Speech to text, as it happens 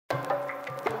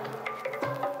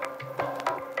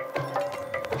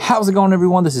How's it going,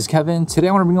 everyone? This is Kevin. Today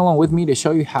I want to bring along with me to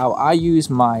show you how I use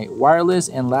my wireless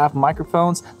and lav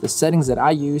microphones, the settings that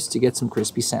I use to get some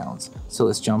crispy sounds. So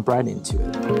let's jump right into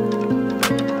it.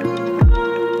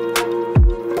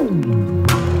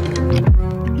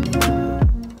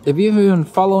 If you've been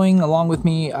following along with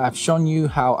me, I've shown you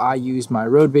how I use my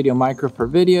Rode Video Micro for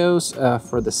videos,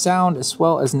 for the sound, as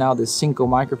well as now the Synco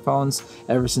microphones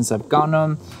ever since I've gotten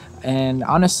them. And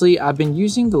honestly, I've been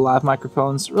using the lav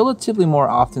microphones relatively more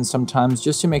often sometimes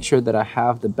just to make sure that I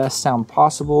have the best sound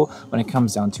possible when it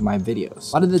comes down to my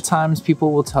videos. A lot of the times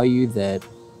people will tell you that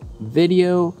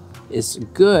video is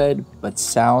good, but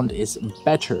sound is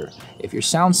better. If your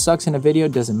sound sucks in a video,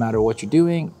 doesn't matter what you're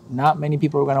doing, not many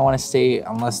people are gonna wanna stay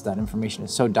unless that information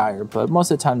is so dire, but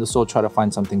most of the time they'll still try to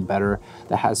find something better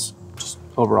that has just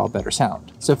overall better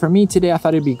sound. So for me today, I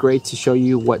thought it'd be great to show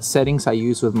you what settings I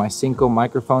use with my Synco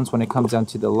microphones when it comes down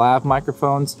to the lav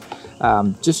microphones,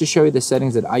 just to show you the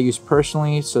settings that I use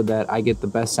personally so that I get the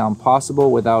best sound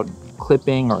possible without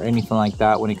clipping or anything like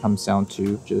that when it comes down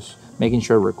to just making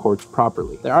sure it records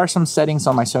properly. There are some settings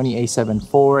on my Sony A7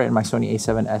 IV and my Sony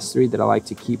A7S III that I like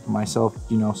to keep myself,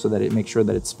 so that it makes sure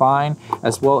that it's fine,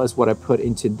 as well as what I put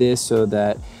into this so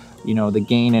that the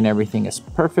gain and everything is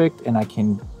perfect and I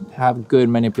can have good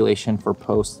manipulation for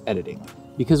post editing.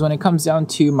 Because when it comes down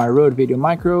to my Rode Video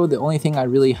Micro, the only thing I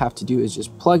really have to do is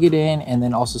just plug it in and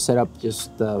then also set up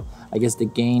just the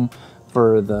gain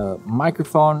for the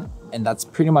microphone, and that's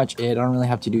pretty much it. I don't really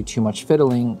have to do too much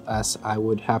fiddling as I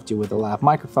would have to with a lav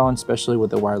microphone, especially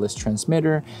with a wireless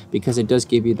transmitter, because it does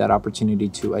give you that opportunity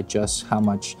to adjust how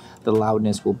much the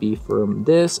loudness will be from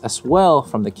this as well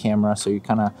from the camera. So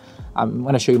I'm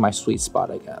gonna show you my sweet spot,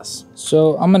 I guess.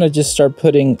 So I'm gonna just start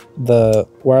putting the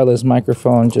wireless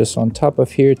microphone just on top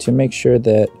of here to make sure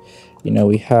that,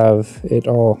 we have it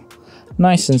all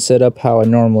nice and set up how I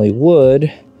normally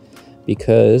would,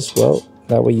 because, well,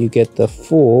 that way you get the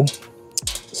full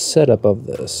setup of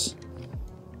this.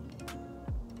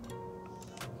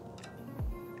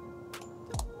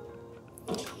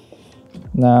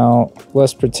 Now,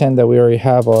 let's pretend that we already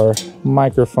have our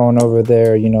microphone over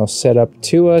there, set up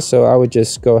to us. So I would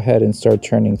just go ahead and start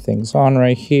turning things on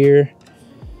right here,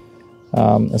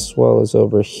 as well as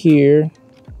over here.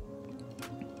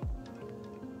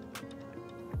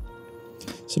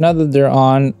 So now that they're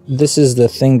on, this is the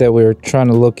thing that we're trying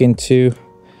to look into.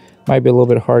 Might be a little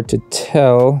bit hard to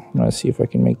tell. I'm gonna see if I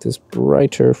can make this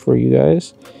brighter for you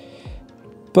guys.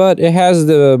 But it has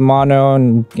the mono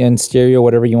and stereo,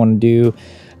 whatever you want to do.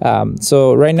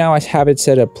 So right now I have it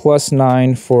set at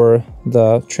 +9 for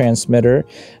the transmitter,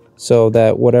 so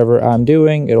that whatever I'm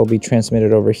doing, it'll be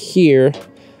transmitted over here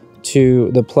to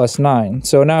the +9.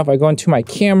 So now if I go into my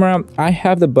camera, I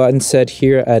have the button set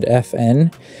here at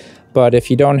FN. But if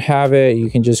you don't have it, you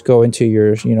can just go into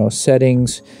your,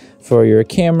 settings for your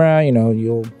camera.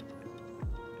 You'll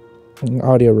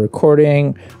audio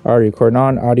recording,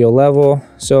 audio level.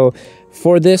 So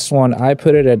for this one, I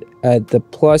put it at the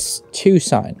 +2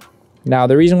 sign. Now,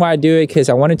 the reason why I do it, because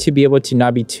I wanted to be able to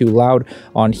not be too loud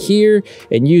on here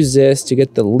and use this to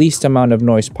get the least amount of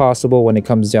noise possible when it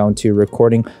comes down to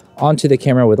recording onto the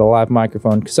camera with a live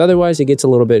microphone, because otherwise it gets a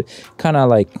little bit kind of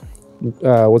like,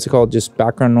 what's it called, just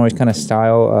background noise kind of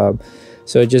style.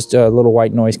 So just a little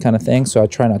white noise kind of thing. So I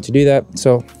try not to do that.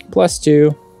 So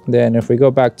 +2. Then if we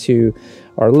go back to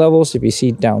our levels, if you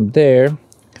see down there,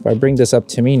 if I bring this up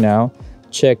to me now,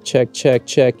 check, check, check,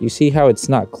 check. You see how it's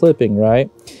not clipping, right?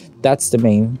 That's the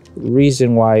main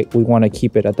reason why we want to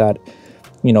keep it at that,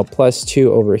 +2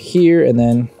 over here, and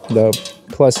then the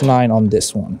 +9 on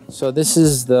this one. So this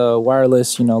is the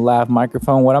wireless, lav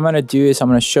microphone. What I'm going to do is I'm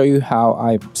going to show you how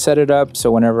I set it up.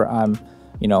 So whenever I'm,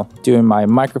 doing my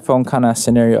microphone kind of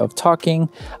scenario of talking,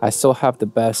 I still have the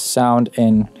best sound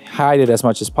and hide it as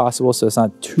much as possible so it's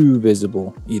not too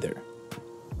visible either.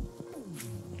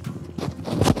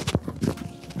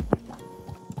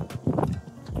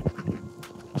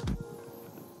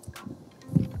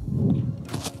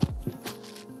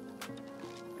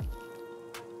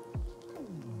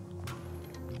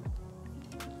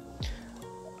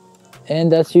 And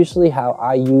that's usually how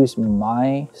I use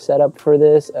my setup for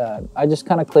this. I just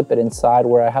kind of clip it inside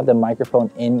where I have the microphone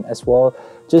in as well,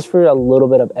 just for a little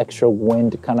bit of extra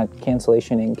wind kind of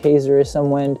cancellation in case there is some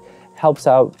wind. Helps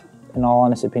out, in all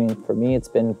honest opinion, for me, it's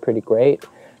been pretty great.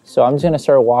 So I'm just gonna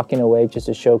start walking away just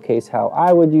to showcase how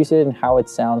I would use it and how it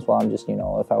sounds while I'm just,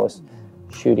 if I was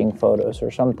shooting photos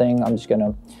or something.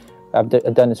 I've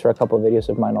done this for a couple of videos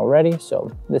of mine already,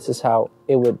 so this is how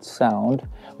it would sound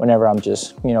whenever I'm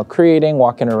just, creating,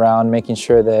 walking around, making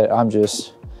sure that I'm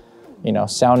just,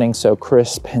 sounding so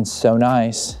crisp and so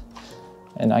nice.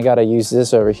 And I gotta use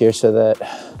this over here so that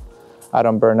I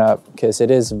don't burn up, because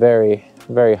it is very,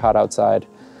 very hot outside.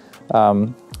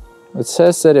 It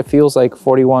says that it feels like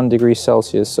 41 degrees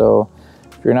Celsius. So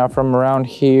if you're not from around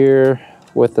here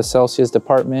with the Celsius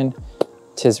department,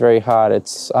 it is very hot.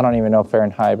 It's, I don't even know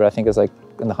Fahrenheit, but I think it's like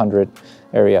in the 100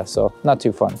 area. So not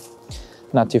too fun,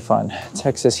 not too fun.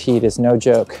 Texas heat is no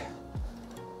joke.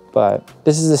 But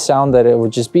this is the sound that it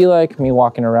would just be like me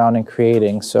walking around and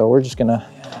creating. So we're just gonna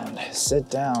sit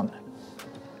down.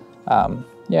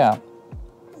 Yeah,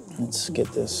 let's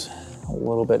get this a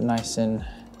little bit nice and,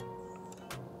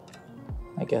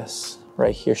 I guess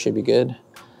right here should be good.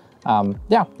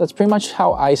 Yeah, that's pretty much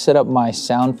how I set up my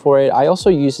sound for it. I also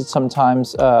use it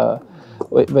sometimes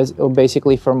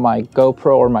basically from my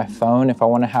GoPro or my phone. If I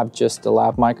want to have just the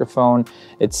lav microphone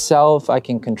itself, I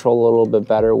can control a little bit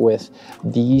better with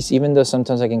these, even though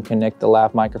sometimes I can connect the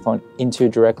lav microphone into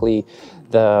directly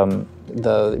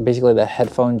basically the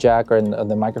headphone jack or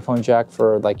the microphone jack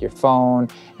for like your phone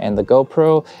and the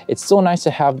GoPro. It's still nice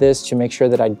to have this to make sure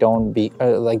that I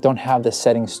don't have the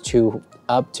settings too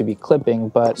up to be clipping.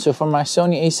 But so for my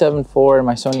Sony A7 IV and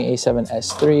my Sony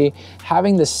A7S III,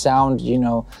 having the sound, you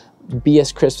know, be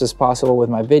as crisp as possible with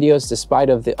my videos, despite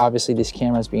of obviously these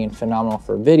cameras being phenomenal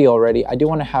for video already, I do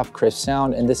want to have crisp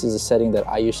sound, and this is a setting that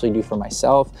I usually do for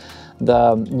myself.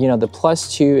 The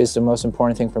 +2 is the most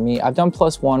important thing for me. I've done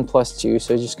 +1, +2,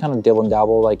 so just kind of dibble and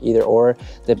dabble, like either or,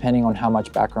 depending on how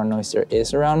much background noise there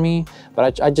is around me.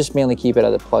 But I just mainly keep it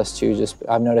at the +2. Just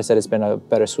I've noticed that it's been a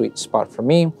better sweet spot for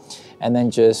me. And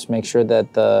then just make sure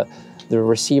that the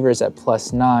receiver is at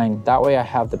 +9. That way I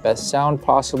have the best sound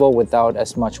possible without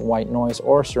as much white noise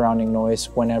or surrounding noise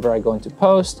whenever I go into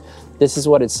post. This is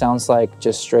what it sounds like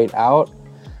just straight out.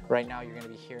 Right now you're going to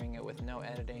be hearing it with no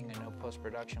editing and no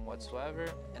post-production whatsoever.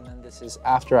 And then this is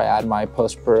after I add my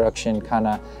post-production kind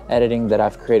of editing that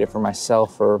I've created for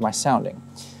myself for my sounding.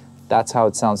 That's how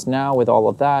it sounds now. With all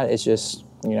of that, it's just,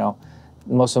 you know,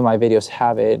 most of my videos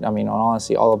have it. I mean,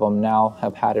 honestly, all of them now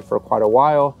have had it for quite a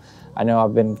while. I know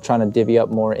I've been trying to divvy up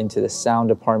more into the sound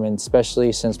department,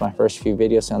 especially since my first few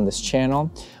videos on this channel.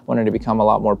 Wanted to become a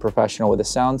lot more professional with the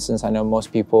sound, since I know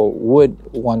most people would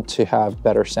want to have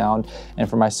better sound. And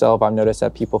for myself, I've noticed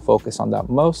that people focus on that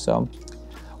most. So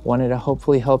wanted to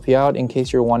hopefully help you out in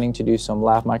case you're wanting to do some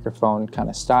lav microphone kind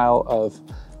of style of,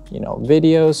 you know,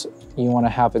 videos. You want to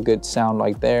have a good sound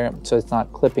like there, so it's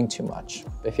not clipping too much.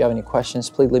 If you have any questions,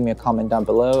 please leave me a comment down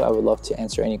below. I would love to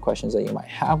answer any questions that you might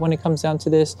have when it comes down to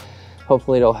this.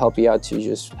 Hopefully it'll help you out to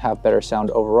just have better sound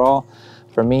overall.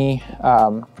 For me,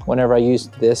 whenever I use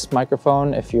this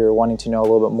microphone, if you're wanting to know a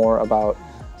little bit more about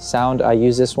sound, I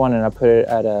use this one and I put it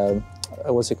at a,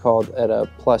 what's it called, at a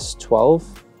 +12,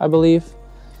 I believe.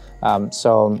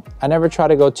 So I never try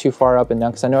to go too far up and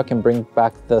down, because I know I can bring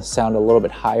back the sound a little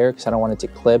bit higher because I don't want it to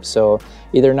clip. So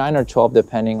either 9 or 12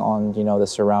 depending on, you know, the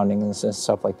surroundings and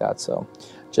stuff like that. So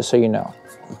just so you know.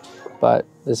 But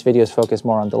this video is focused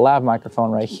more on the lav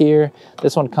microphone right here.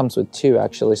 This one comes with 2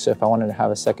 actually. So if I wanted to have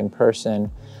a second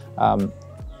person,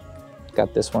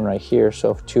 got this one right here.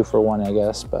 So 2 for 1, I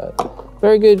guess. But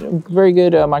very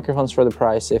good microphones for the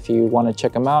price. If you want to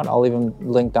check them out, I'll leave them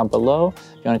linked down below.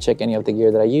 If you want to check any of the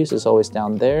gear that I use, it's always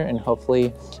down there, and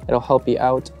hopefully it'll help you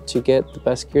out to get the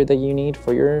best gear that you need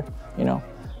for your, you know,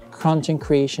 content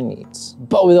creation needs.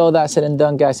 But with all that said and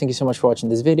done, guys, thank you so much for watching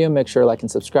this video. Make sure to like and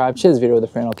subscribe, share this video with a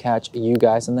friend. I'll catch you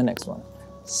guys in the next one.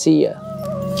 See ya.